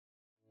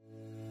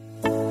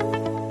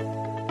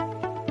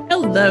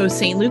Hello,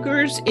 St.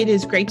 Lucers. It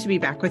is great to be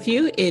back with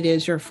you. It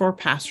is your four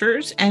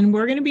pastors, and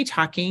we're going to be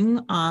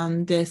talking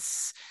on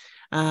this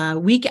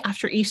week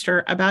after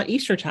Easter about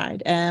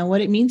Eastertide and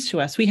what it means to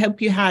us. We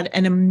hope you had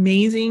an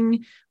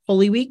amazing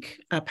Holy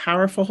Week, a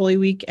powerful Holy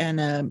Week,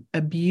 and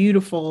a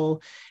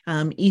beautiful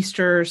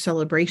Easter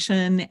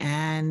celebration.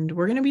 And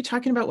we're going to be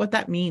talking about what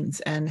that means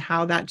and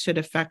how that should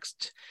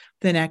affect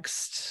the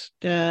next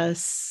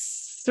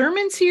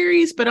sermon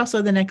series, but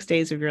also the next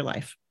days of your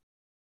life.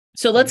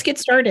 So let's get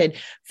started.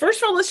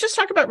 First of all, let's just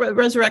talk about what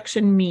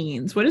resurrection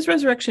means. What does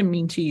resurrection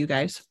mean to you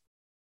guys?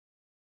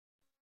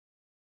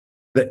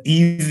 The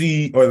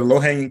easy or the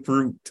low-hanging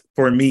fruit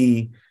for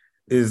me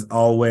is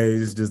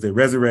always just that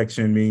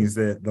resurrection means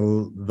that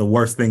the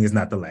worst thing is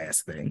not the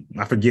last thing.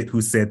 I forget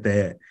who said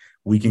that.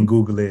 We can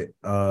Google it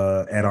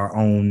at our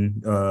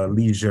own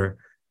leisure.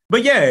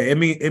 But yeah, it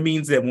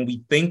means that when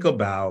we think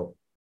about,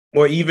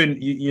 or even,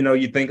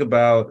 you think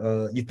about,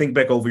 you think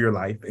back over your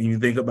life and you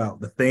think about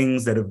the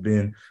things that have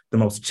been the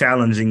most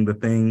challenging, the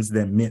things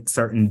that meant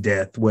certain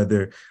death,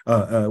 whether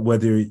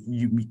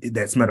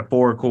that's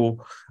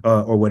metaphorical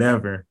or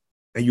whatever,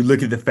 and you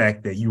look at the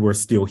fact that you are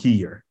still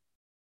here.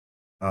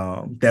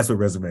 That's what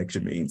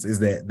resurrection means, is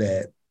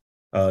that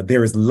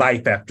there is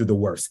life after the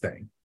worst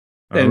thing.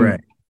 All right.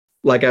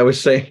 Like I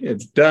was saying,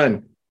 it's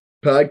done.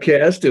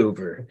 Podcast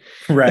over.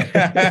 Right.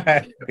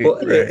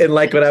 Well, right. And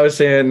like what I was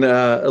saying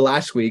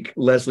last week,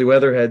 Leslie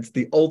Weatherhead's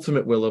the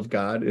ultimate will of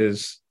God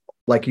is,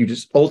 like you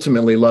just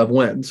ultimately, love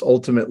wins.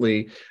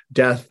 Ultimately,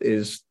 death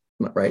is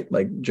right,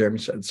 like Jeremy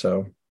said.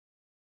 So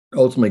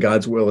ultimately,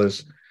 God's will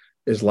is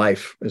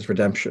life, is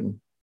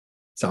redemption,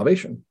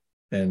 salvation,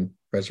 and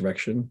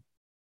resurrection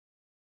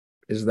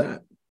is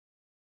that.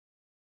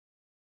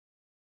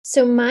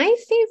 So my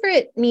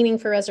favorite meaning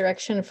for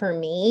resurrection for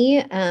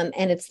me, and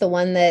it's the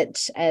one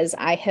that, as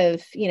I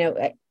have,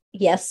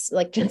 yes,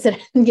 like Jen said,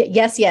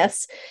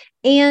 yes.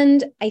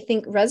 And I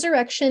think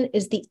resurrection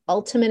is the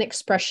ultimate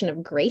expression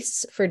of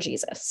grace for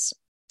Jesus.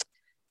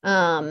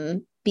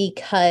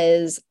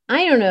 Because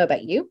I don't know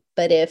about you,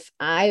 but if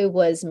I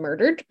was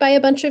murdered by a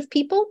bunch of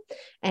people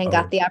and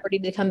got the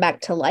opportunity to come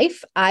back to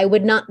life, I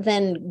would not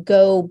then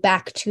go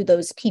back to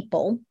those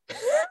people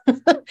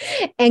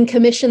and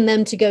commission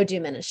them to go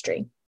do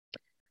ministry.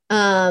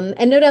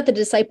 And no doubt the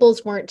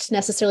disciples weren't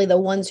necessarily the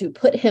ones who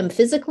put him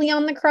physically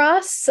on the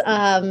cross.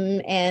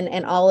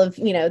 And all of,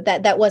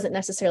 that wasn't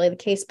necessarily the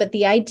case, but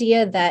the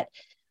idea that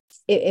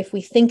if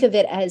we think of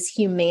it as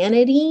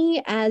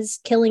humanity, as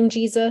killing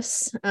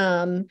Jesus,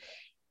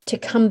 to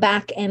come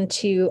back and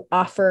to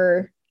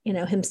offer,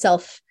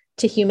 himself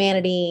to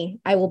humanity,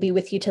 I will be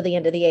with you till the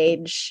end of the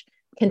age,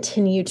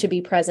 continue to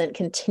be present,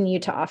 continue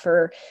to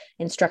offer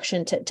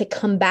instruction to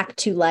come back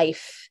to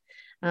life.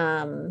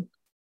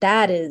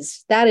 That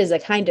is a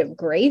kind of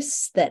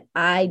grace that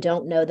I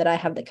don't know that I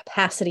have the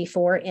capacity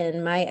for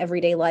in my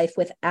everyday life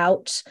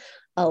without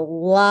a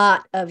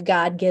lot of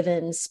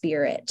God-given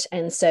spirit.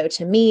 And so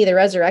to me, the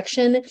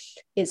resurrection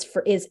is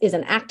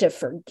an act of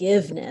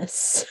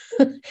forgiveness,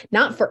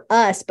 not for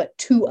us, but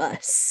to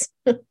us.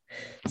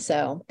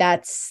 So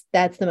that's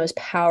the most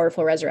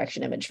powerful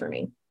resurrection image for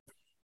me.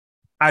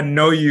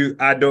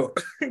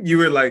 You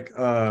were like,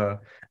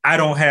 I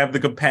don't have the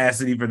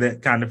capacity for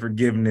that kind of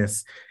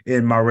forgiveness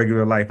in my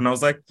regular life. And I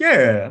was like,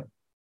 yeah,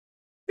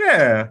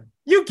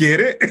 you get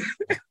it.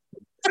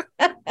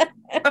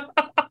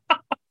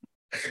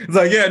 It's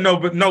like,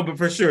 but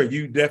for sure,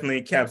 you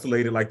definitely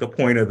encapsulated like the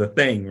point of the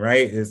thing,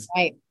 right?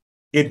 Right.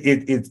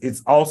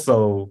 It's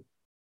also,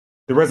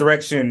 the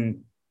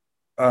resurrection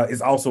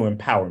is also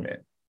empowerment.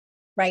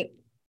 Right.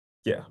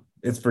 Yeah.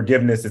 It's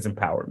forgiveness, it's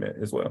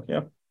empowerment as well.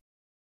 Yeah.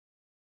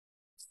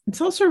 It's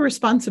also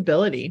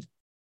responsibility.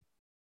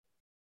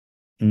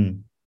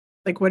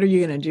 Like, what are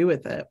you going to do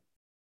with it?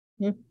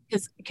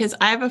 Because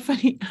I have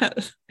I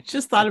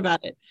just thought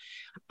about it.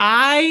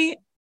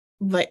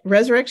 Like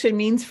resurrection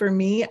means for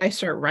me, I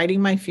start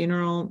writing my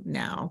funeral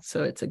now.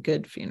 So it's a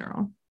good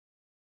funeral.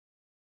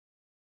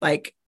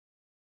 Like,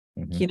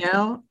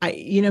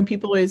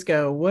 people always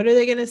go, what are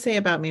they going to say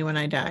about me when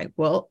I die?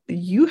 Well,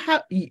 you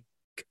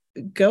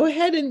go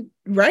ahead and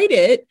write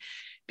it,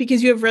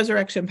 because you have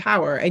resurrection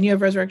power and you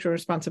have resurrection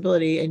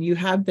responsibility, and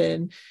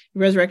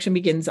resurrection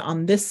begins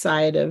on this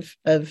side of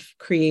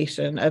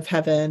creation, of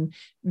heaven.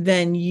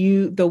 Then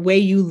the way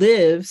you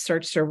live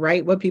starts to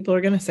write what people are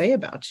going to say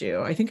about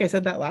you. I think I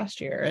said that last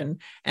year.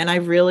 And I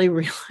really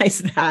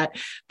realized that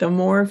the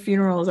more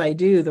funerals I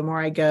do, the more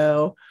I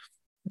go,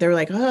 they're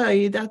like,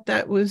 oh,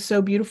 that was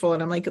so beautiful.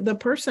 And I'm like, the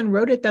person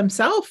wrote it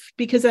themselves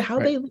because of how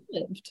they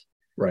lived.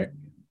 Right.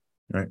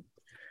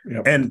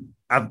 Yep. And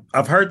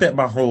I've heard that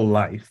my whole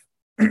life.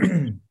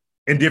 in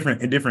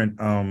different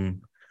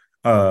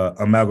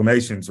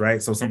amalgamations,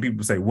 right? So some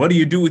people say, what do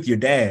you do with your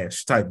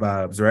dash type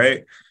vibes,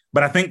 right?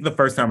 But I think the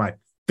first time I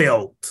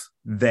felt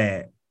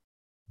that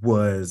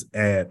was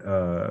at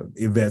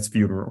Yvette's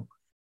funeral.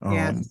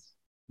 Yes.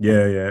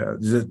 Yeah.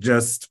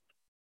 Just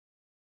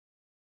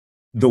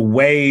the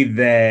way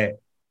that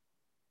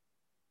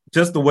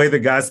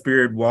God's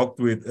spirit walked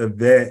with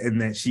Yvette,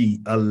 and that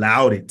she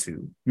allowed it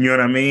to. You know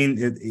what I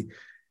mean?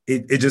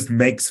 it just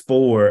makes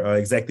for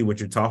exactly what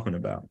you're talking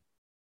about.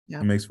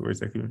 Yeah. It makes for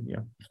exactly,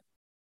 yeah.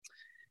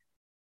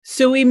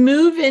 So we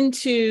move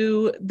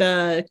into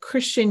the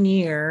Christian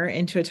year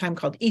into a time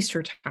called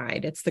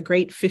Eastertide. It's the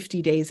great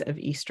 50 days of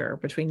Easter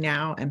between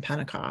now and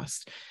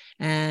Pentecost.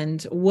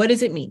 And what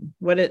does it mean?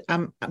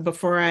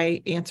 Before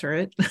I answer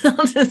it,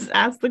 I'll just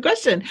ask the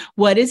question.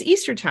 What is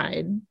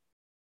Eastertide?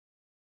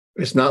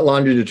 It's not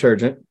laundry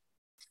detergent.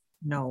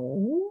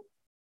 No.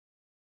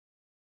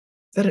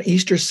 Is that an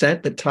Easter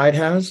scent that Tide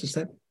has? Is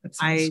that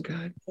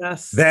good?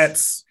 Yes.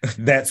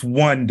 That's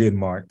one,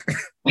 Denmark.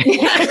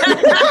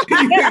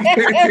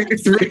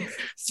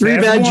 three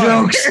bad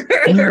jokes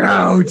and you're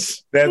out.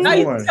 That's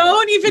I one.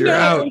 don't even You're know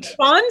how to out.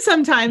 respond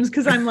sometimes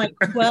because I'm like,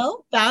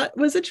 well, that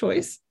was a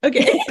choice.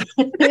 Okay.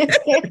 It's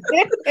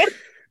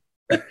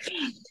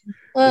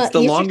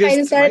the longest,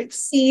 is that right?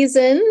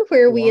 season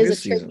where The we as a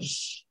longest season.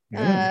 church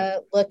Yeah.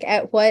 look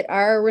at what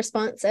our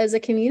response as a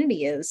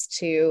community is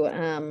to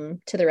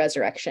the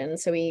resurrection.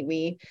 So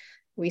we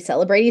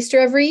celebrate Easter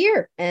every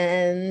year,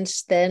 and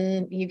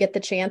then you get the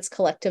chance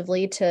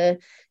collectively to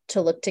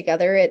look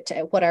together at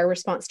what our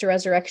response to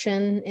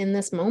resurrection in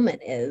this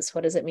moment is.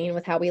 What does it mean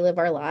with how we live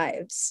our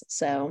lives?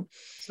 So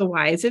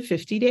why is it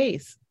 50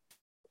 days?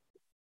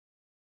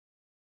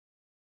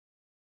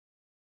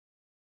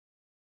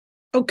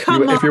 Oh,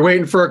 come on. If you're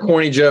waiting for a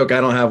corny joke,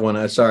 I don't have one.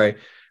 I'm sorry.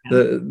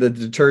 The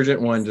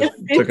detergent one just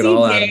took it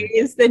all out of me.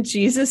 days that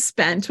Jesus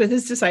spent with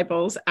his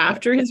disciples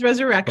after his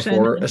resurrection,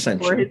 Before before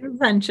ascension. his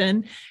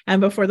ascension, and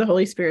before the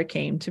Holy Spirit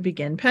came to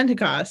begin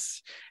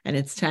Pentecost. And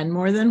it's 10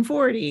 more than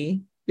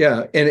 40.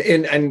 Yeah,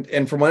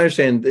 and from what I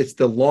understand, it's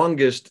the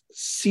longest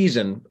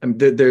season. I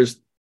mean,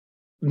 there's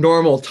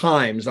normal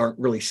times aren't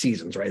really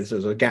seasons, right? This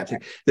is a gap.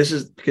 This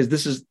is because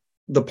this is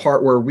the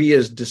part where we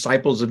as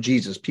disciples of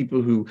Jesus,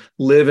 people who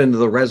live into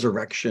the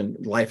resurrection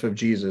life of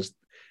Jesus,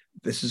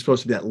 this is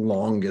supposed to be that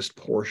longest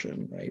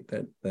portion, right?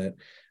 That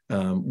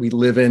we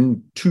live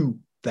into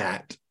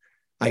that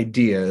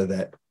idea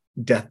that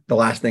death, the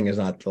last thing is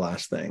not the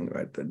last thing,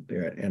 right?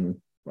 And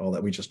all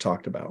that we just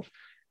talked about.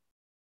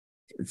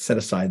 It's set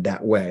aside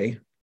that way.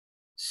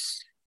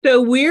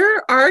 So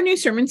our new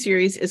sermon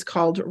series is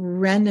called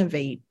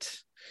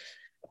Renovate.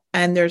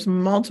 And there's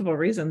multiple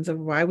reasons of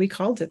why we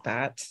called it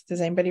that.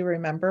 Does anybody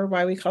remember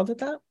why we called it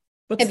that?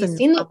 have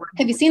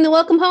you seen the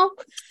Welcome Hall?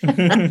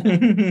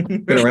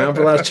 Been around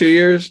for the last 2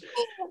 years.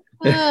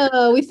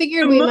 Oh, we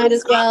figured we might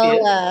as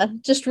well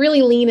just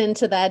really lean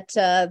into that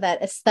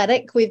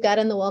aesthetic we've got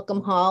in the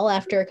Welcome Hall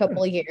after a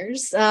couple of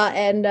years,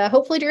 and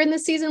hopefully during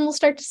this season we'll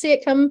start to see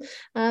it come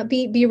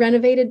be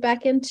renovated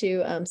back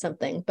into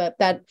something. But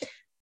that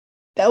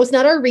was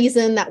not our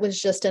reason. That was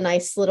just a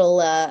nice little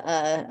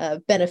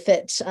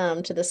benefit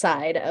to the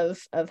side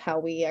of how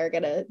we are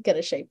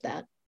gonna shape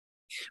that.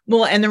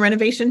 Well, and the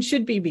renovation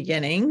should be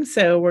beginning.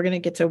 So we're going to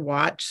get to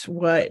watch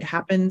what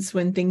happens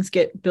when things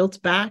get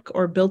built back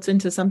or built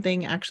into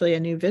something, actually a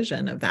new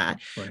vision of that,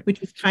 right,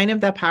 which is kind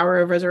of the power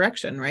of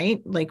resurrection, right?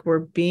 Like we're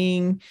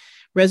being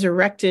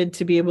resurrected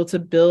to be able to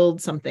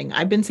build something.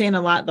 I've been saying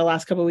a lot the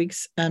last couple of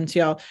weeks to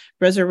y'all,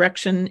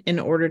 resurrection in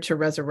order to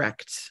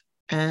resurrect.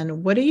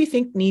 And what do you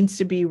think needs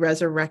to be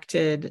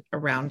resurrected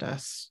around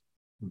us?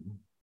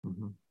 Mm-hmm.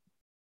 Mm-hmm.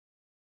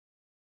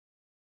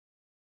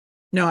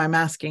 No, I'm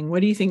asking, what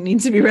do you think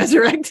needs to be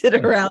resurrected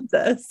around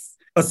us?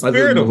 A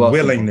spirit of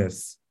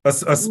willingness, a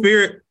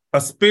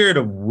spirit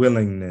of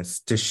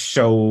willingness to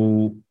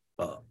show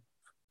up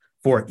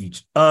for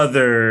each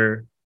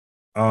other.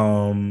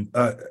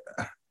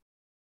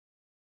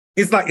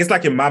 It's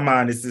like in my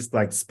mind, it's this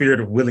like spirit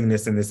of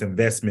willingness in this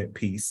investment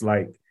piece.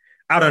 Like,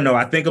 I don't know.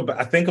 I think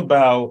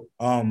about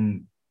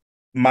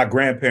my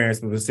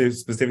grandparents, but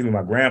specifically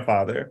my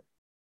grandfather,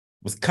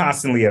 was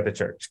constantly at the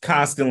church,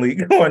 constantly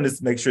going to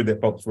make sure that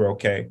folks were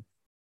okay.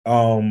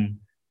 And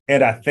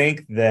I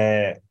think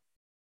that,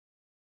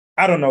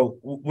 I don't know,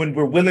 when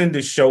we're willing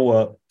to show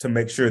up to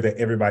make sure that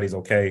everybody's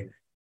okay,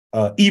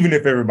 even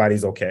if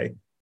everybody's okay,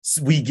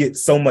 we get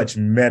so much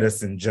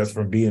medicine just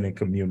from being in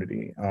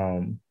community.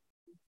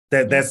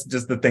 That's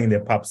just the thing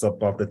that pops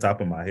up off the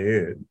top of my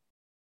head.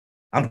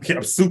 I'm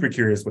super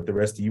curious what the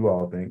rest of you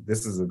all think.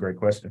 This is a great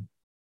question.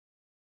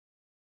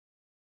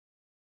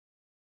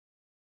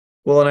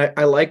 Well, and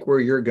I like where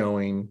you're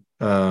going,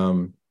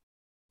 that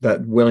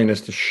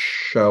willingness to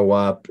show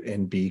up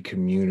and be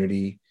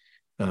community,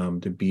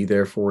 to be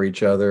there for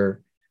each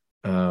other.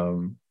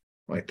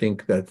 I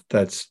think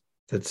that's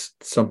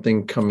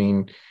something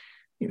coming,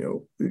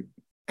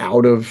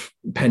 out of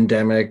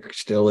pandemic,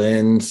 still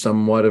in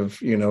somewhat of,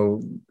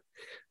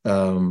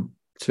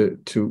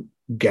 to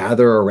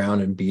gather around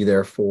and be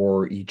there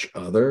for each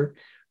other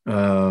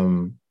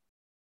in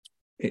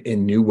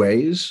new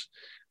ways.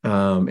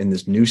 In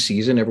this new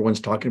season, everyone's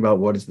talking about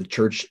what is the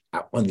church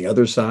on the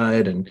other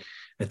side, and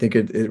I think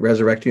it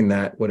resurrecting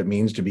that, what it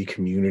means to be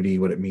community,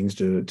 what it means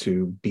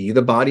to be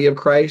the body of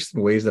Christ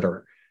in ways that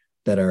are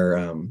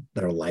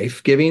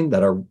life-giving,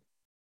 that are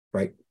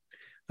right,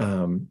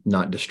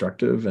 not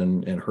destructive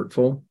and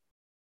hurtful.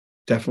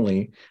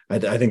 Definitely, I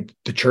think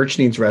the church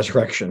needs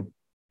resurrection.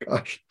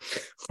 gosh,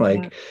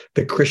 like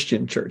the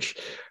Christian church,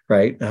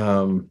 right?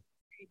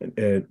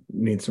 It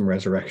needs some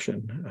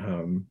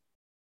resurrection.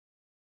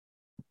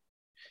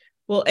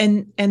 Well,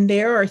 and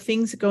there are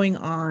things going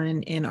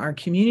on in our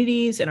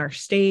communities, in our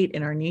state,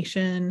 in our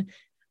nation.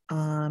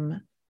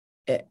 And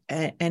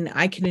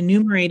I can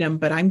enumerate them,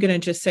 but I'm going to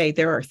just say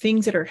there are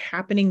things that are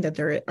happening that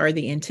there are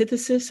the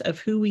antithesis of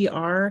who we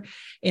are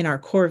in our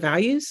core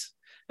values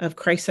of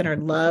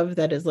Christ-centered love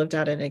that is lived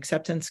out in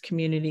acceptance,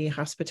 community,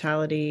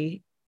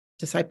 hospitality,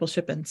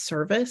 discipleship, and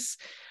service.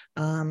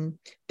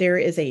 There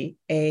is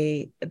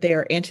they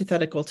are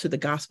antithetical to the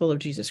gospel of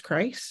Jesus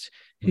Christ,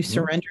 who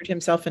surrendered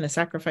himself in a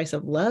sacrifice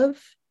of love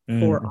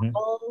for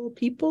all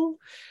people.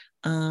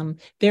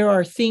 There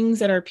are things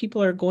that our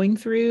people are going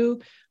through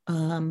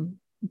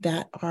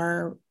that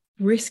are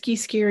risky,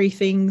 scary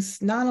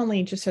things, not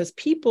only just as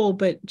people,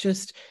 but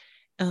just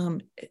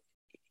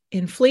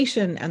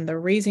inflation and the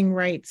raising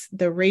rates,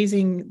 the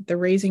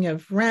raising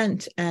of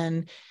rent,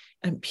 and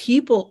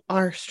people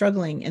are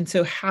struggling. And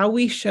so how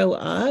we show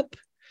up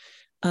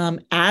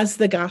as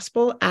the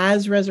gospel,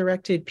 as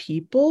resurrected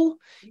people,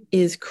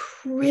 is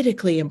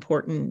critically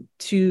important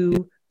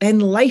to,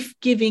 and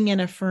life-giving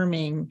and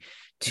affirming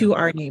to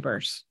our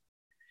neighbors.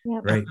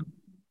 Right.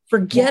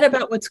 Forget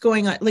about what's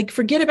going on. Like,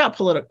 forget about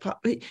political.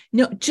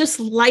 No, just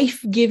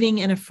life-giving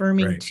and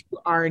affirming to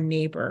our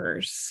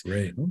neighbors.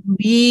 Right.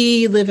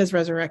 We live as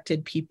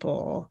resurrected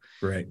people.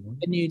 Right.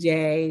 A new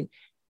day.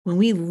 When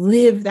we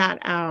live that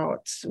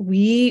out,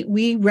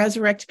 we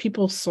resurrect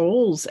people's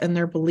souls and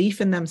their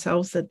belief in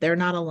themselves that they're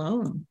not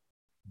alone.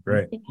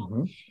 Right.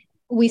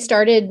 We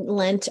started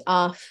Lent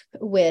off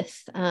with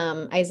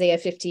Isaiah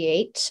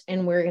 58,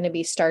 and we're going to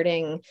be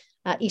starting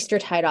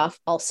Eastertide off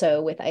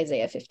also with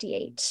Isaiah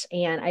 58.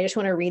 And I just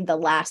want to read the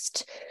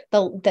last,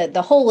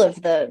 the whole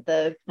of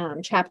the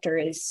chapter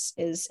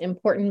is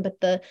important, but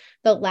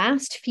the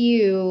last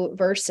few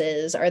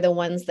verses are the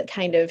ones that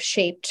kind of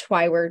shaped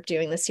why we're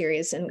doing the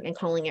series and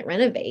calling it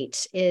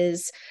Renovate.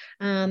 Is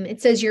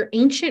it says, "Your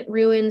ancient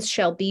ruins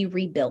shall be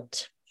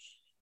rebuilt."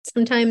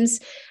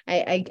 Sometimes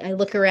I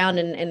look around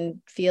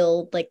and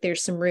feel like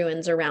there's some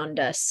ruins around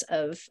us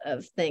of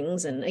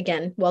things. And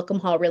again, Welcome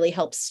Hall really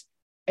helps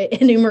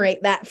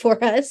enumerate that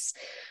for us.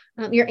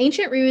 Your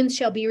ancient ruins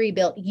shall be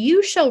rebuilt.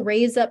 You shall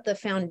raise up the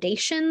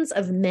foundations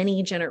of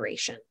many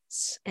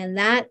generations. And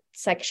that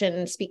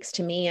section speaks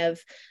to me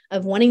of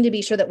wanting to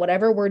be sure that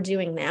whatever we're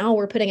doing now,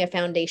 we're putting a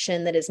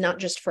foundation that is not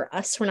just for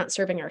us. We're not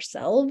serving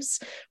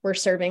ourselves. We're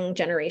serving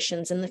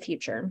generations in the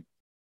future.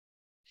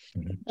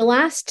 The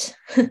last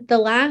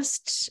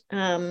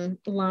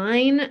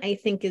line, I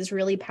think, is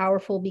really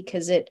powerful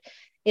because it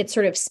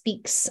sort of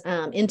speaks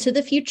into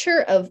the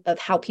future of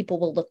how people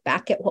will look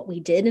back at what we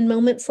did in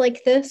moments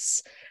like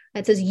this.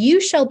 It says,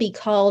 "You shall be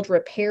called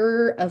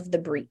repairer of the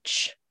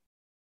breach."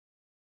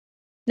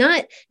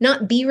 Not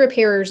be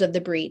repairers of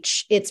the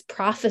breach. It's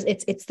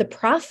the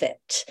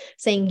prophet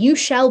saying, "You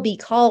shall be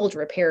called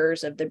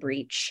repairers of the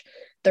breach,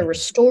 the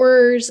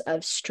restorers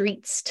of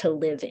streets to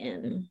live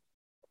in."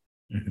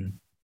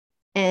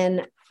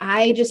 And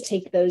I just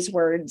take those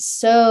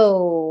words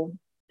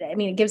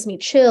it gives me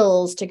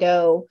chills to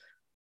go,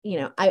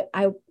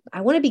 I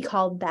want to be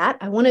called that.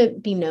 I want to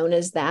be known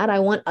as that. I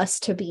want us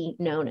to be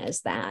known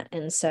as that.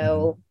 And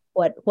so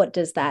what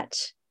does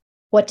that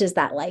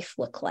life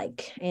look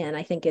like? And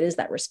I think it is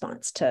that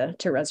response to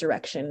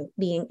resurrection,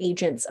 being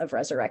agents of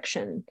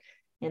resurrection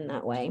in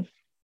that way.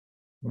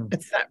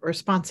 It's that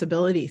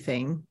responsibility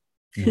thing.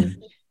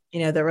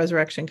 The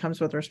resurrection comes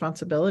with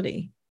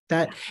responsibility.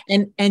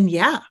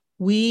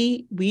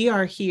 We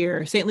are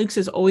here. St. Luke's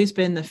has always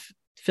been the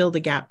fill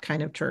the gap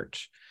kind of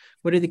church.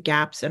 What are the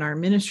gaps in our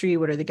ministry?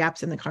 What are the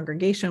gaps in the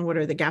congregation? What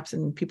are the gaps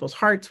in people's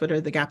hearts? What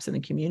are the gaps in the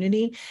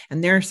community?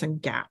 And there are some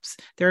gaps.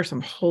 There are some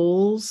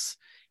holes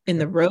in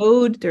the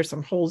road. There's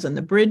some holes in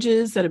the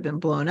bridges that have been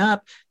blown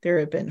up. There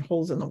have been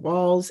holes in the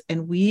walls,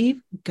 and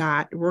we've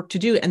got work to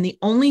do. And the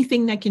only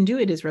thing that can do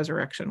it is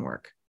resurrection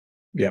work.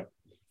 Yeah.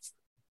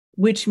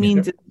 Which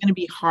means it's going to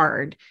be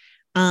hard.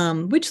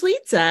 Which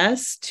leads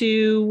us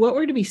to what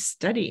we're to be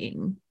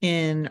studying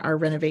in our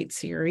Renovate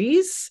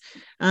series.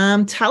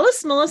 Tell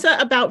us, Melissa,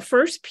 about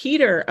 1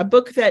 Peter, a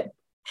book that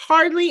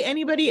hardly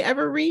anybody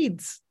ever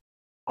reads.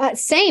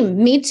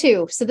 Same, me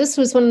too. So this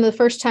was one of the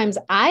first times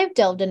I've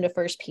delved into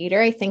 1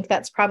 Peter. I think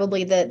that's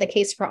probably the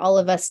case for all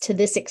of us to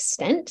this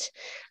extent.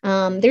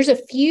 There's a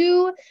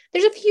few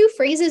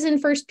phrases in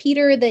 1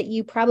 Peter that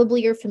you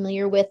probably are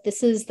familiar with.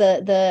 This is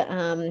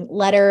the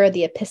letter,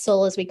 the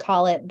epistle, as we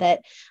call it,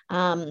 that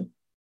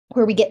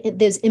where we get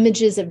those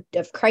images of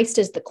Christ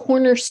as the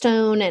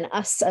cornerstone and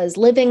us as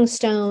living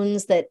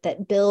stones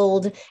that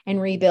build and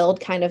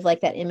rebuild, kind of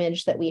like that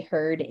image that we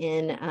heard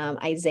in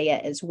Isaiah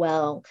as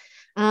well.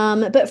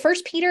 But 1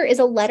 Peter is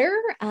a letter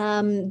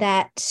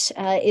that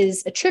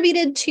is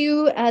attributed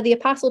to the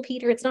Apostle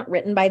Peter. It's not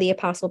written by the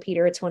Apostle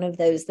Peter. It's one of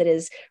those that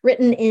is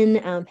written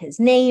in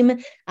his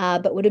name,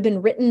 but would have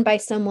been written by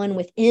someone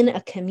within a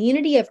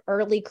community of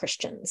early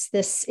Christians.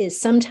 This is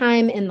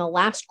sometime in the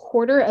last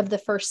quarter of the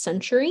first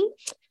century.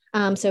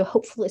 So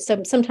hopefully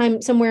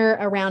sometime somewhere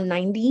around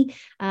 90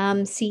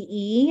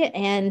 CE.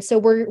 And so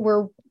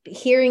we're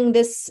hearing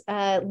this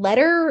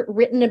letter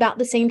written about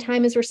the same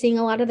time as we're seeing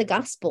a lot of the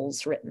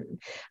Gospels written.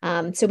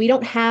 So we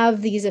don't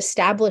have these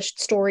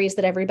established stories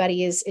that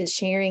everybody is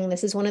sharing.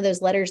 This is one of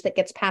those letters that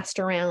gets passed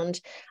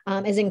around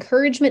as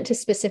encouragement to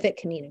specific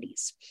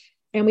communities.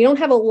 And we don't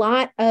have a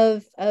lot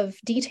of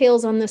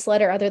details on this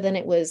letter other than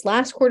it was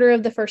last quarter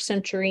of the first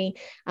century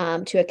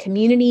to a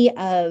community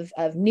of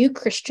new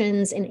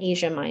Christians in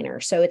Asia Minor.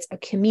 So it's a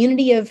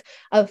community of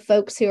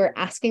folks who are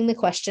asking the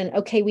question,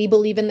 okay, we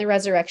believe in the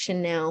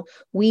resurrection now.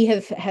 We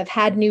have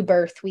had new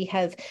birth. We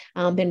have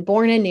been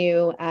born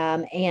anew.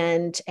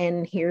 And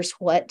here's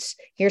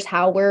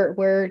how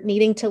we're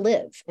needing to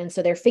live. And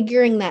so they're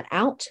figuring that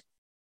out.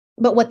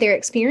 But what they're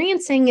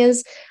experiencing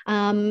is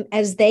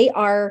as they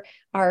are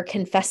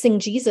confessing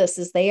Jesus,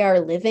 as they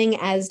are living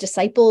as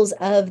disciples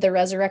of the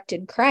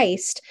resurrected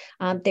Christ,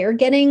 they're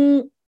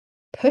getting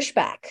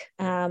pushback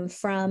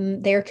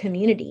from their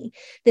community.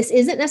 This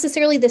isn't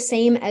necessarily the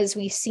same as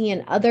we see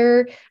in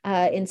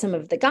in some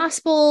of the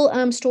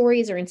gospel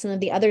stories or in some of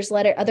the other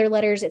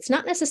letters. It's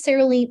not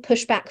necessarily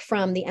pushback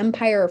from the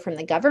empire or from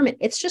the government.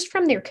 It's just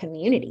from their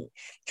community,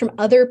 from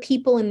other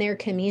people in their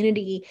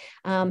community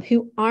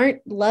who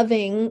aren't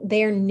loving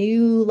their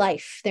new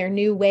life, their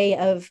new way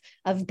of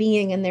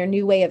being, and their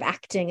new way of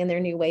acting, and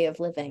their new way of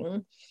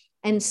living.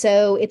 And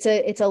so it's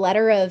a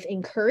letter of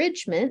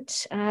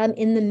encouragement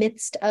in the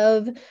midst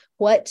of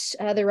what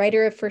the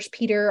writer of First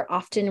Peter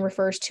often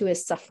refers to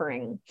as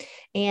suffering,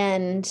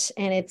 and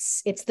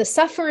it's the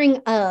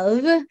suffering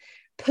of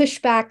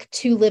pushback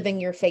to living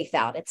your faith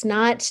out. It's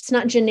not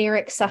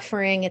generic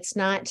suffering. It's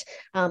not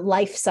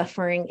life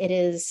suffering. It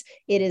is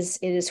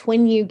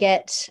when you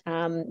get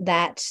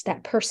that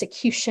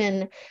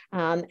persecution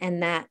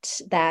and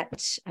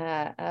that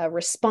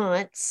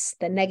response,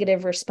 the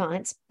negative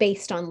response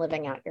based on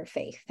living out your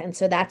faith. And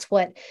so that's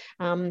what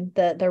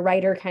the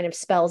writer kind of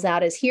spells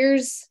out as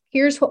here's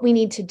what we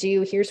need to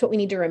do. Here's what we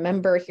need to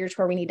remember. Here's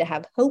where we need to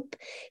have hope.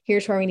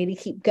 Here's where we need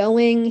to keep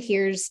going.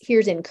 Here's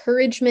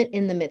encouragement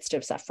in the midst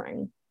of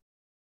suffering.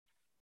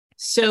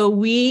 So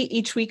we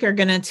each week are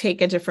going to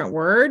take a different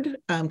word,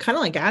 kind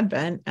of like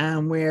Advent,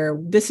 where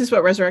this is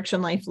what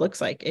resurrection life looks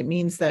like. It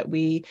means that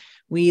we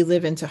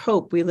live into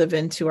hope, we live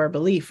into our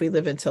belief, we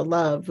live into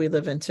love, we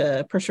live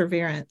into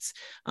perseverance,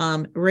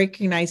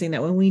 recognizing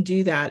that when we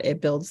do that,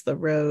 it builds the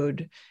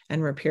road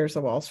and repairs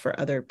the walls for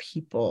other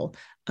people.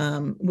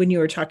 When you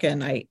were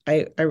talking, I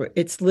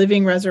it's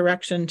living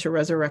resurrection to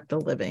resurrect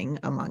the living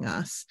among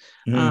us.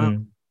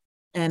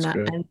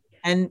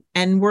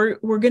 And we're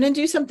going to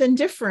do something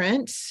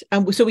different.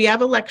 So we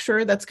have a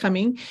lecturer that's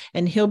coming,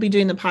 and he'll be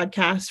doing the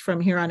podcast from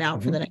here on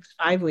out for the next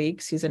 5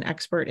 weeks. He's an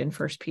expert in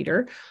First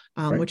Peter,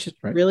 which is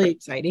really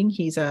exciting.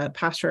 He's a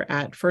pastor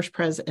at First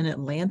Pres in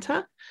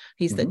Atlanta.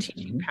 He's the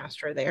teaching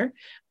pastor there.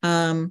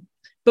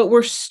 But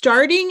we're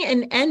starting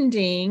and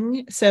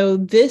ending.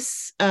 So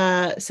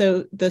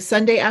so the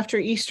Sunday after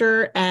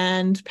Easter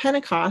and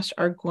Pentecost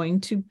are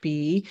going to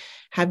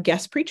have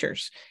guest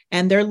preachers,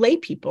 and they're lay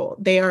people.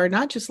 They are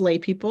not just lay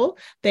people.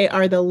 They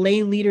are the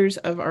lay leaders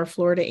of our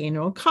Florida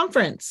annual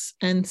conference.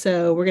 And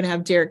so we're going to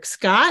have Derek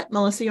Scott.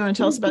 Melissa, you want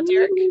to tell us about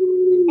Derek?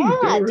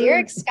 Yeah,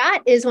 Derek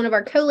Scott is one of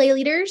our co-lay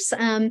leaders.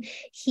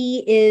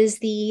 He is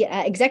the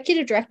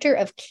executive director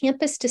of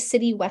Campus to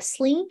City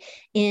Wesley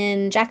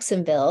in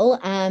Jacksonville.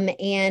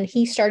 And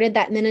he started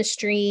that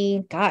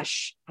ministry,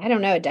 I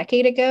don't know, a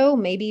decade ago,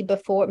 maybe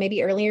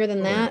earlier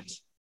than that.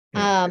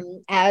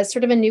 As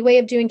sort of a new way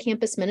of doing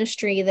campus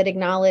ministry that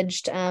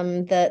acknowledged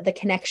the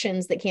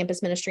connections that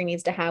campus ministry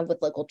needs to have with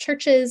local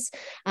churches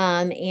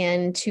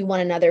and to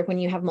one another when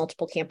you have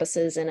multiple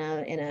campuses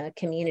in a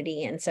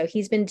community. And so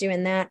he's been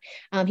doing that.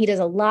 He does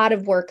a lot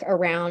of work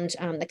around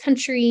the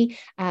country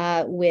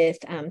with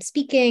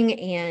speaking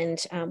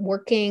and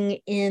working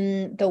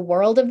in the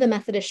world of the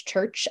Methodist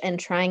Church and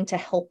trying to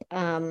help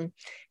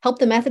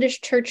the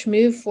Methodist Church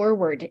move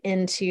forward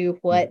into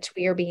what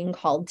we are being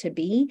called to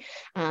be.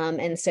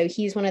 And so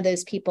he's one of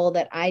those people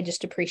that I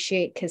just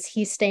appreciate because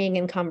he's staying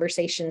in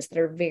conversations that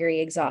are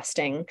very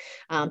exhausting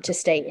to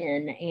stay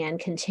in, and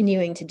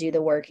continuing to do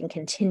the work and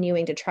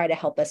continuing to try to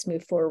help us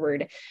move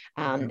forward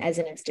as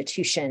an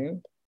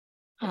institution.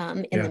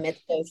 In the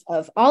midst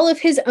of all of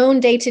his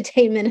own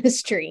day-to-day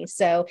ministry.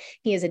 So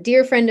he is a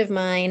dear friend of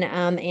mine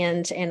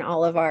and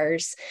all of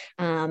ours,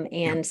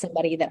 and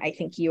somebody that I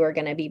think you are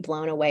going to be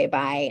blown away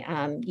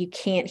by. You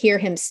can't hear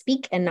him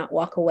speak and not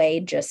walk away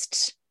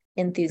just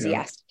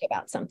enthusiastic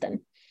about something.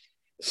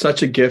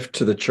 Such a gift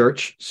to the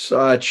church,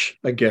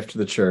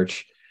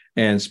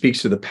 and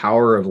speaks to the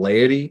power of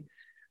laity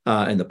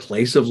and the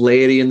place of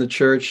laity in the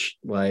church.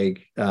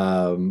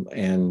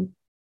 And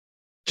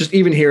just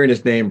even hearing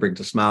his name brings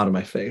a smile to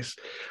my face,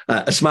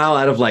 a smile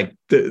out of like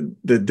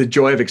the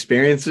joy of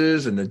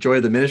experiences and the joy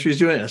of the ministry he's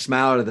doing, and a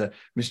smile out of the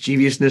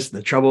mischievousness and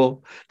the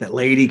trouble that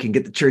laity can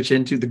get the church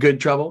into, the good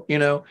trouble,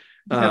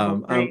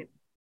 I'm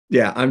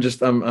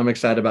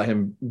excited about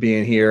him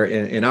being here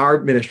in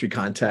our ministry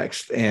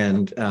context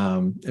and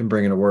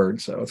bringing a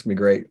word. So it's gonna be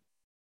great.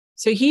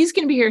 So he's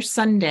going to be here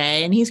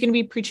Sunday, and he's going to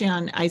be preaching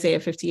on Isaiah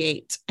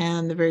 58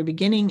 and the very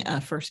beginning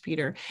of First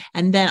Peter.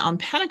 And then on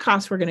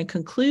Pentecost, we're going to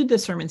conclude the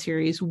sermon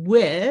series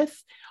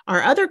with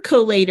our other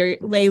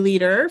lay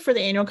leader for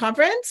the annual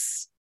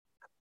conference,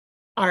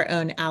 our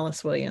own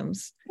Alice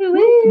Williams. Woo!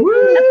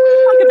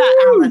 Talk about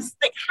Alice.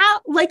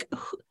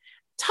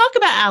 Talk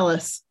about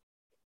Alice.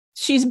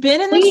 She's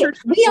been in the church.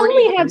 We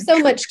only have so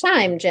much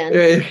time, Jen.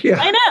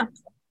 I know.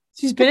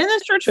 She's been in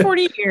this church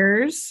 40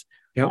 years.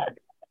 Yep.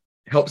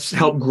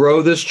 Help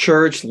grow this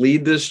church,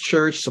 lead this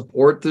church,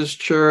 support this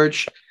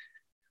church,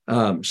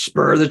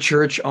 spur the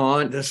church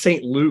on. The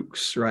St.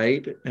 Luke's,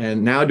 right?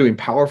 And now doing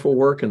powerful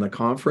work in the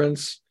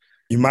conference.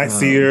 You might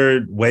see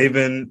her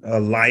waving a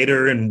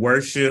lighter in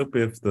worship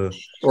if the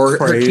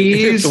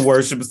keys, if the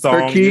worship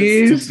song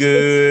is too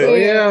good. Oh,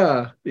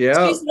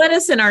 yeah. She's led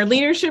us in our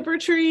leadership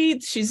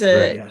retreat. She's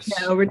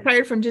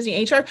retired from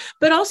Disney HR,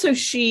 but also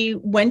she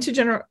went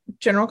to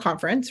general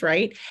conference,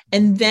 right?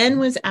 And then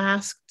was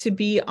asked to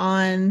be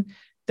on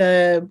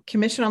the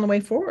Commission on the Way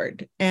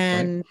Forward,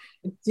 and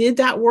did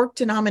that work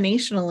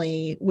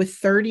denominationally with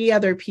 30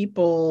 other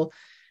people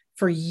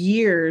for 2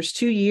 years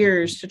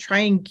to try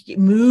and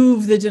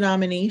move the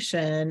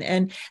denomination.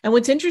 And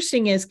what's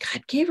interesting is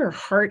God gave her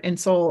heart and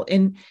soul.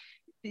 And,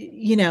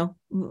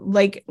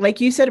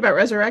 like you said about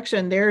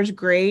resurrection, there's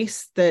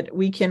grace that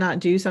we cannot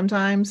do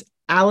sometimes.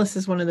 Alice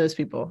is one of those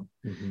people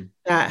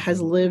that has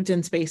lived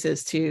in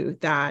spaces too,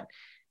 that,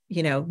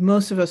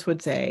 most of us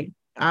would say,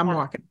 I'm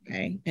walking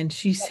away. And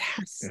she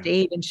has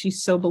stayed, and she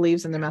so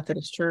believes in the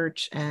Methodist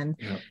Church. And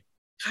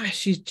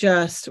gosh,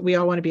 we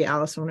all want to be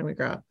Alice when we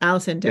grow up.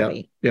 Alice and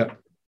Debbie. Yeah.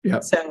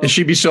 So, and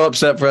she'd be so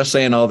upset for us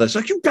saying all this.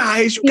 Like, you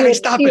guys,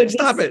 stop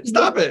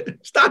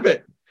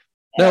it.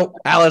 No,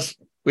 Alice,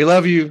 we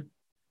love you.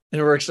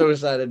 And we're so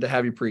excited to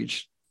have you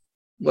preach.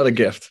 What a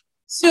gift.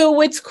 So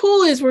what's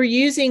cool is we're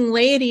using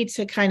laity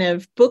to kind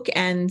of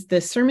bookend the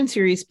sermon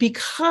series,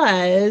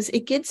 because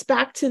it gets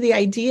back to the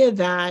idea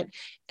that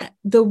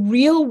the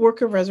real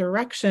work of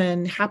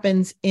resurrection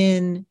happens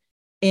in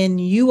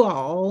you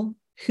all,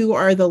 who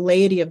are the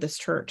laity of this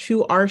church,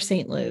 who are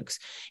St. Luke's,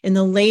 and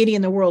the laity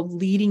in the world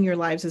leading your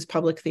lives as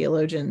public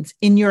theologians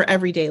in your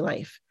everyday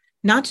life,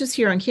 not just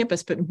here on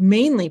campus, but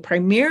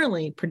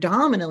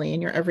predominantly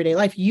in your everyday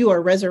life. You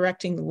are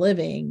resurrecting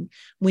living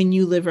when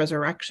you live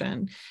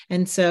resurrection.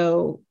 And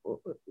so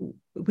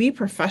we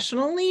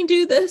professionally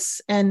do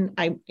this. And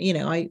I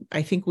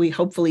think we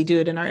hopefully do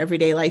it in our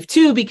everyday life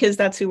too, because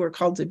that's who we're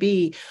called to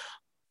be.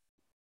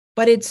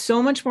 But it's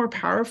so much more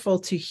powerful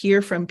to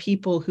hear from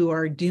people who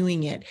are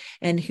doing it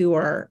and who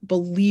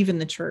believe in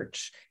the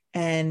church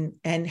and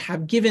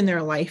have given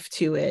their life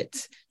to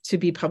it, to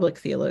be public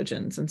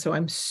theologians. And so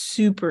I'm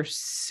super,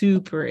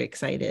 super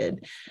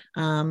excited,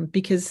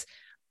 because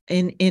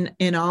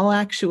in all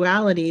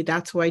actuality,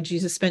 that's why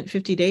Jesus spent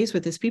 50 days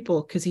with his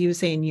people, because he was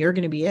saying, you're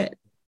going to be it.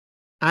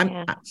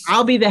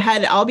 I'll be the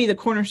head, I'll be the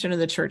cornerstone of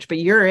the church, but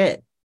you're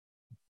it.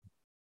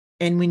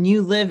 And when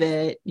you live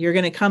it, you're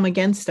going to come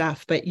against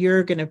stuff, but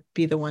you're going to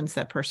be the ones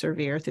that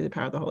persevere through the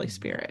power of the Holy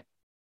Spirit.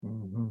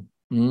 All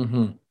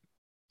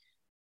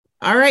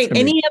right.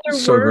 Any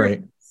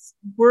other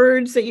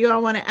words that you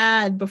all want to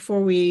add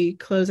before we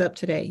close up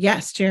today?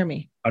 Yes,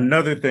 Jeremy.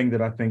 Another thing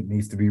that I think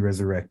needs to be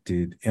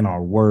resurrected in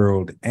our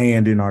world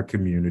and in our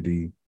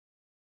community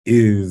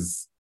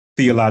is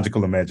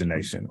theological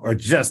imagination, or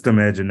just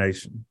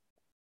imagination.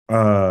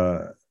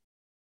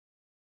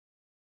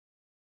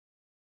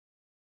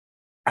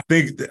 I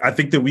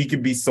think that we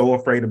can be so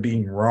afraid of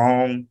being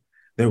wrong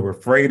that we're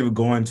afraid of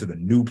going to the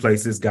new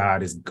places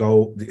God is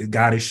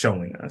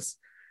showing us,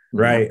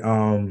 right?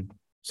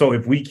 So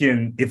if we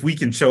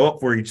can show up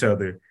for each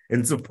other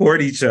and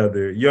support each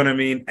other, you know what I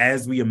mean,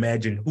 as we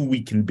imagine who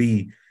we can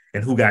be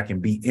and who God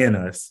can be in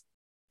us,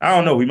 I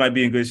don't know, we might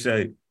be in good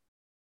shape.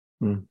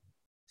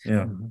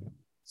 Yeah.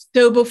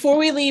 So before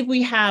we leave,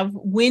 we have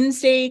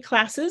Wednesday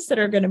classes that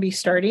are going to be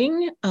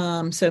starting.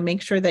 So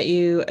make sure that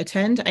you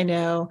attend. I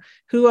know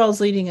who else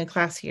is leading a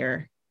class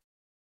here.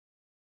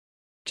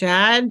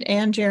 Jad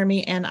and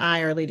Jeremy and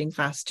I are leading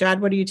class.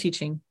 Jad, what are you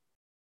teaching?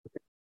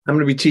 I'm going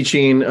to be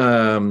teaching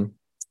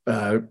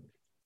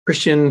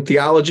Christian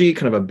theology,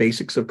 kind of a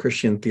basics of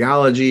Christian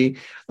theology.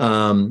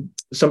 Some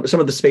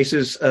of the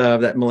spaces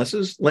that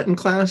Melissa's Lenten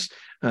class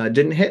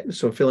didn't hit,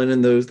 so filling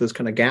in those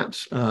kind of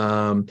gaps,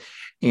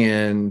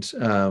 and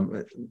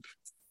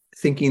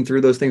thinking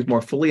through those things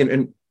more fully.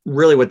 And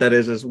really what that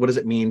is what does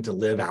it mean to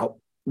live out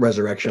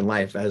resurrection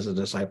life as a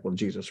disciple of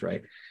Jesus,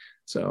 right?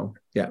 So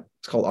yeah,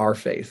 it's called Our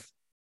Faith.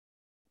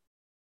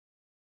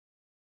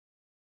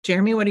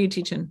 Jeremy, what are you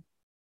teaching?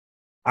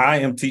 I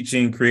am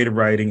teaching creative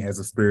writing as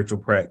a spiritual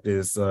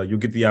practice. You'll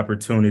get the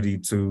opportunity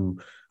to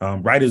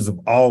writers of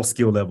all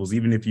skill levels,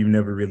 even if you've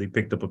never really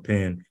picked up a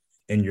pen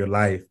in your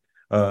life,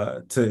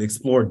 to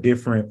explore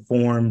different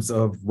forms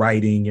of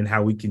writing and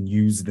how we can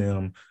use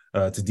them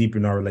to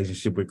deepen our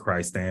relationship with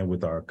Christ and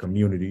with our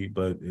community.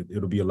 But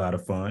it'll be a lot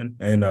of fun.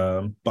 And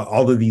but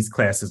all of these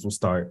classes will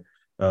start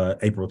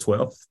April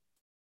 12th.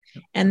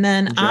 And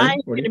then Jen, I'm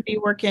what do going you- to be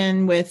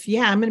working with,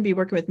 I'm going to be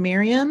working with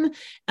Miriam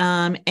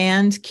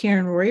and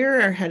Karen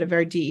Royer, our head of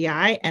our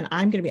DEI. And I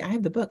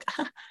have the book.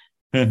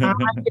 I'm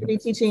going to be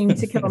teaching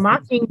To Kill a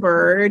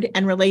Mockingbird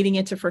and relating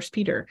it to First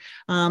Peter,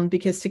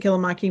 because To Kill a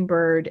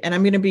Mockingbird, and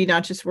I'm going to be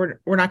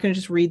we're not going to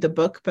just read the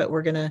book, but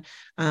we're going to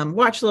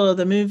watch a little of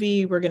the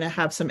movie. We're going to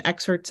have some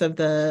excerpts of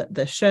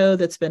the show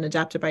that's been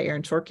adapted by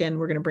Aaron Sorkin.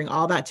 We're going to bring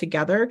all that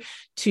together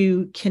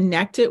to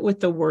connect it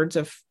with the words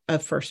of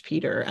First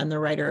Peter and the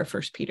writer of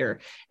First Peter,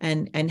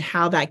 and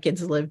how that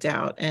gets lived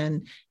out,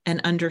 and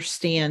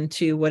understand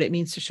too what it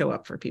means to show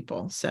up for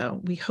people. So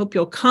we hope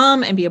you'll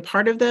come and be a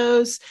part of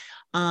those.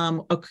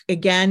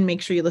 Again,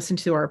 make sure you listen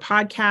to our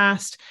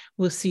podcast.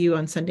 We'll see you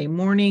on Sunday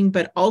morning,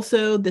 but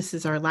also this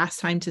is our last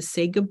time to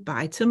say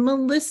goodbye to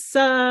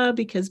Melissa,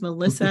 because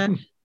Melissa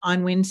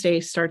on Wednesday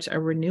starts a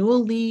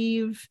renewal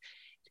leave,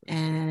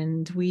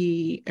 and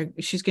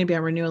she's going to be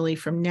on renewal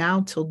leave from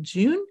now till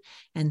June.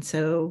 And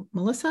so,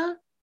 Melissa,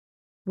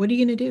 what are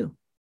you going to do?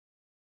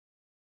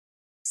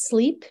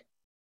 Sleep.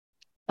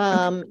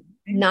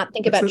 Not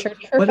think about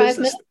church for What 5 is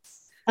this? minutes.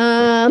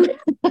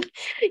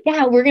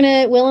 Yeah,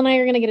 Will and I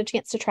are gonna get a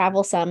chance to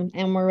travel some,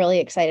 and we're really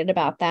excited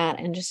about that,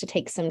 and just to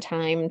take some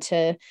time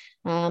to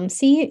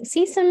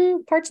see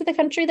some parts of the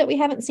country that we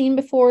haven't seen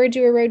before,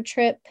 do a road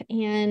trip,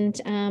 and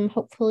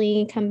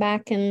hopefully come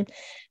back and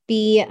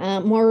be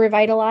more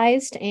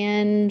revitalized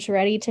and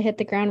ready to hit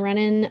the ground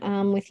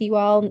running with you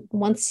all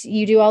once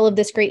you do all of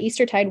this great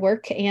Eastertide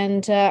work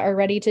and are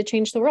ready to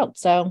change the world.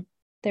 So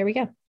there we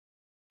go.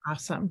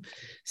 Awesome.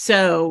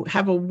 So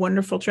have a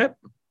wonderful trip.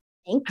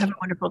 Thank Have you. a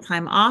wonderful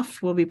time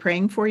off. We'll be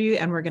praying for you,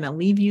 and we're going to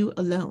leave you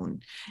alone.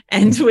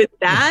 And with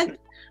that,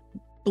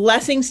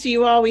 blessings to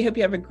you all. We hope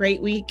you have a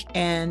great week,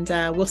 and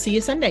we'll see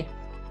you Sunday.